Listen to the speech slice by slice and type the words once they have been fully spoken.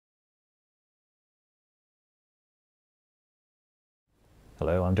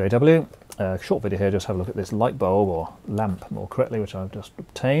Hello, I'm JW. Short video here, just have a look at this light bulb, or lamp more correctly, which I've just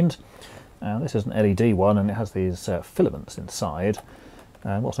obtained. This is an LED one, and it has these filaments inside.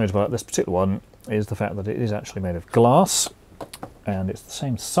 And what's notable about this particular one is the fact that it is actually made of glass, and it's the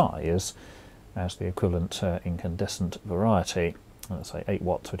same size as the equivalent incandescent variety. Let's say 8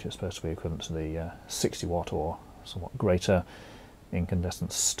 watts, which is supposed to be equivalent to the 60 watt or somewhat greater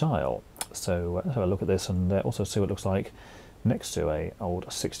incandescent style. So let's have a look at this and also see what it looks like next to a old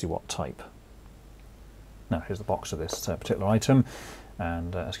 60 watt type. Now here's the box of this particular item,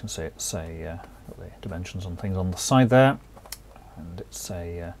 and as you can see, it's got the dimensions on things on the side there, and it's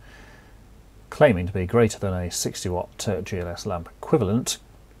claiming to be greater than a 60 watt GLS lamp equivalent,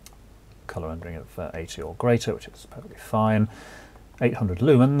 colour rendering of 80 or greater, which is perfectly fine, 800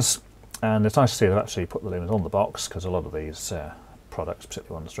 lumens, and it's nice to see they've actually put the lumens on the box, because a lot of these products,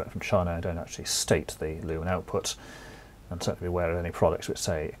 particularly ones direct from China, don't actually state the lumen output. And certainly be aware of any products which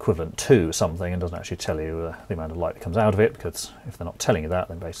say equivalent to something and doesn't actually tell you the amount of light that comes out of it, because if they're not telling you that,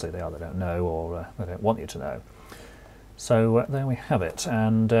 then basically they either don't know or they don't want you to know. So there we have it,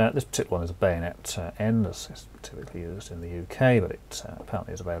 and this particular one is a bayonet end, as is typically used in the UK, but it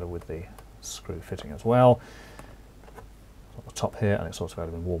apparently is available with the screw fitting as well. On the top here, and it's also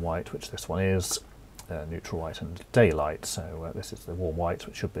available in warm white, which this one is, neutral white and daylight. So this is the warm white,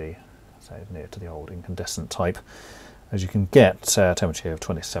 which should be, say, near to the old incandescent type. As you can get, temperature of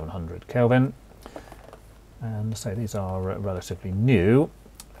 2700 Kelvin, and so these are relatively new,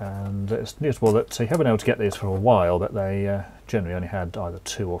 and it's notable that you haven't been able to get these for a while, but they generally only had either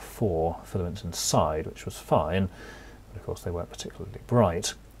 2 or 4 filaments inside, which was fine, but of course they weren't particularly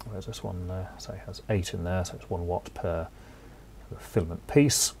bright, whereas this one say has 8 in there, so it's 1 watt per filament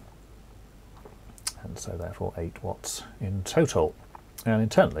piece, and so therefore 8 watts in total. And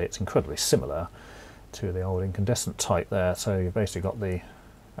internally it's incredibly similar to the old incandescent type there, so you've basically got the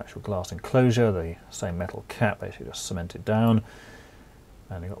actual glass enclosure, the same metal cap, basically just cemented down,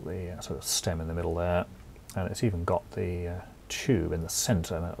 and you've got the sort of stem in the middle there, and it's even got the tube in the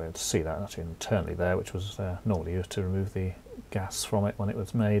centre. I might be able to see that actually internally there, which was normally used to remove the gas from it when it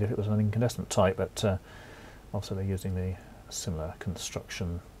was made if it was an incandescent type, but also they're using the similar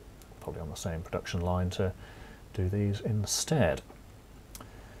construction, probably on the same production line, to do these instead.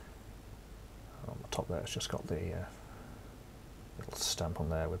 On the top there it's just got the little stamp on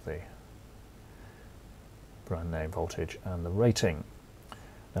there with the brand name, voltage and the rating.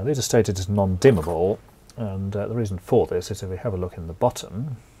 Now these are stated as non-dimmable, and the reason for this is if we have a look in the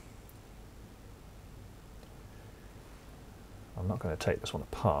bottom, I'm not going to take this one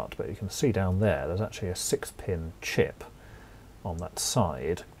apart, but you can see down there's actually a 6-pin chip on that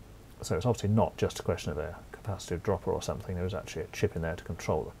side, so it's obviously not just a question of a capacitive dropper or something. There is actually a chip in there to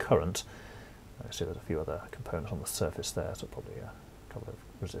control the current. I see there's a few other components on the surface there, so probably a couple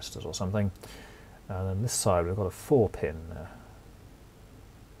of resistors or something. And then this side we've got a 4-pin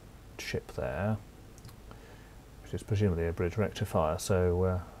chip there, which is presumably a bridge rectifier,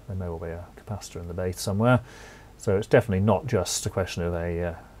 so there may well be a capacitor in the base somewhere. So it's definitely not just a question of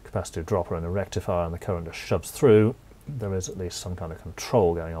a capacitive dropper and a rectifier and the current just shoves through. There is at least some kind of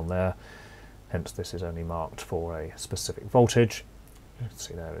control going on there, hence this is only marked for a specific voltage. You can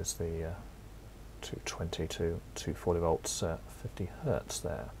see there is the 220 to 240 volts, 50 hertz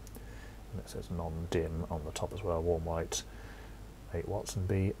there, and it says non-dim on the top as well, warm white, 8 watts and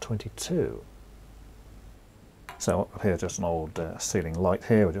B22. So up here just an old ceiling light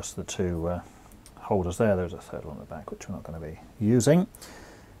here with just the 2 holders there. There's a third one at the back which we're not going to be using,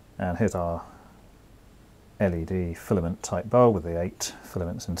 and here's our LED filament type bulb with the 8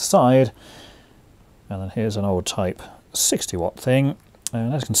 filaments inside, and then here's an old type 60 watt thing.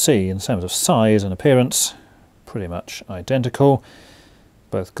 And as you can see, in terms of size and appearance, pretty much identical.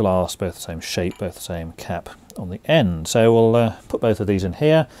 Both glass, both the same shape, both the same cap on the end. So we'll put both of these in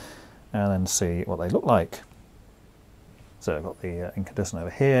here and then see what they look like. So I've got the incandescent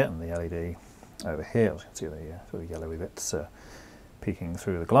over here and the LED over here. As you can see the sort of yellowy bits peeking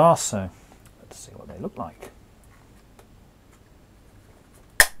through the glass. So let's see what they look like.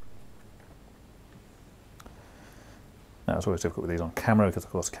 Now it's always difficult with these on camera because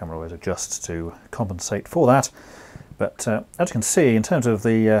of course the camera always adjusts to compensate for that, but as you can see, in terms of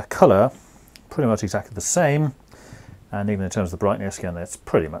the colour, pretty much exactly the same, and even in terms of the brightness, again it's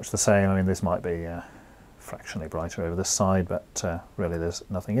pretty much the same. I mean, this might be fractionally brighter over this side, but really there's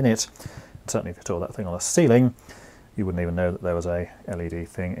nothing in it. And certainly if you saw that thing on the ceiling, you wouldn't even know that there was a LED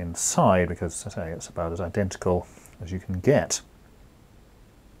thing inside, because I say it's about as identical as you can get.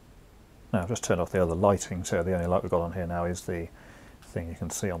 Now I've just turned off the other lighting, so the only light we've got on here now is the thing you can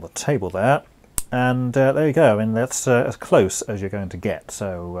see on the table there. And there you go. I mean, that's as close as you're going to get.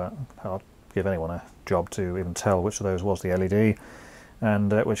 So I'll give anyone a job to even tell which of those was the LED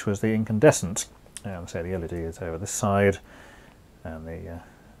and which was the incandescent. And say the LED is over this side, and the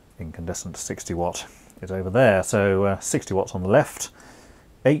incandescent 60 watt is over there. So 60 watts on the left,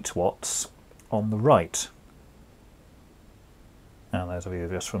 8 watts on the right. And there's a view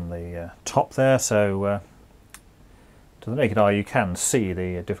just from the top there. So to the naked eye you can see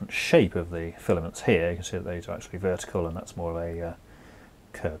the different shape of the filaments here. You can see that these are actually vertical and that's more of a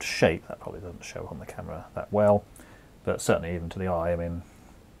curved shape. That probably doesn't show on the camera that well, but certainly even to the eye, I mean,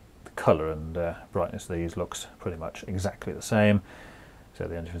 the colour and brightness of these looks pretty much exactly the same. So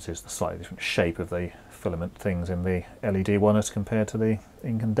the only difference is the slightly different shape of the filament things in the LED one as compared to the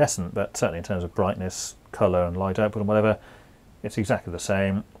incandescent, but certainly in terms of brightness, colour and light output and whatever, it's exactly the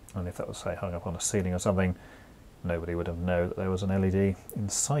same. And if that was, say, hung up on a ceiling or something, nobody would have known that there was an LED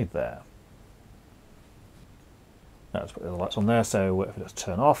inside there. Now let's put the other lights on there, so if we just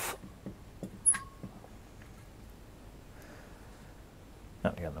turn off,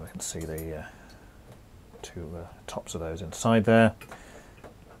 and again then we can see the two tops of those inside there.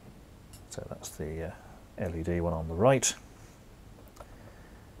 So that's the LED one on the right,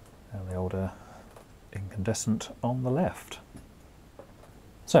 and the older incandescent on the left.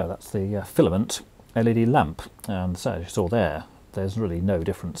 So that's the filament LED lamp, and so as you saw there, there's really no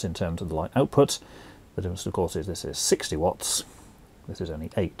difference in terms of the light output. The difference of course is this is 60 watts, this is only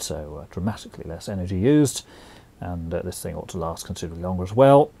 8, so dramatically less energy used, and this thing ought to last considerably longer as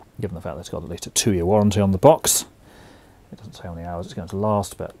well, given the fact that it's got at least a 2-year warranty on the box. It doesn't say how many hours it's going to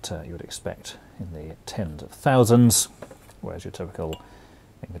last, but you would expect in the tens of thousands, whereas your typical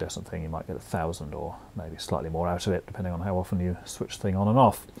incandescent thing you might get 1,000 or maybe slightly more out of it, depending on how often you switch the thing on and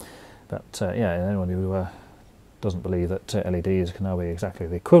off. But yeah, anyone who doesn't believe that LEDs can now be exactly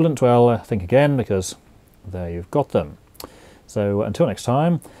the equivalent, well, think again, because there you've got them. So until next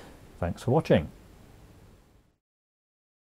time, thanks for watching.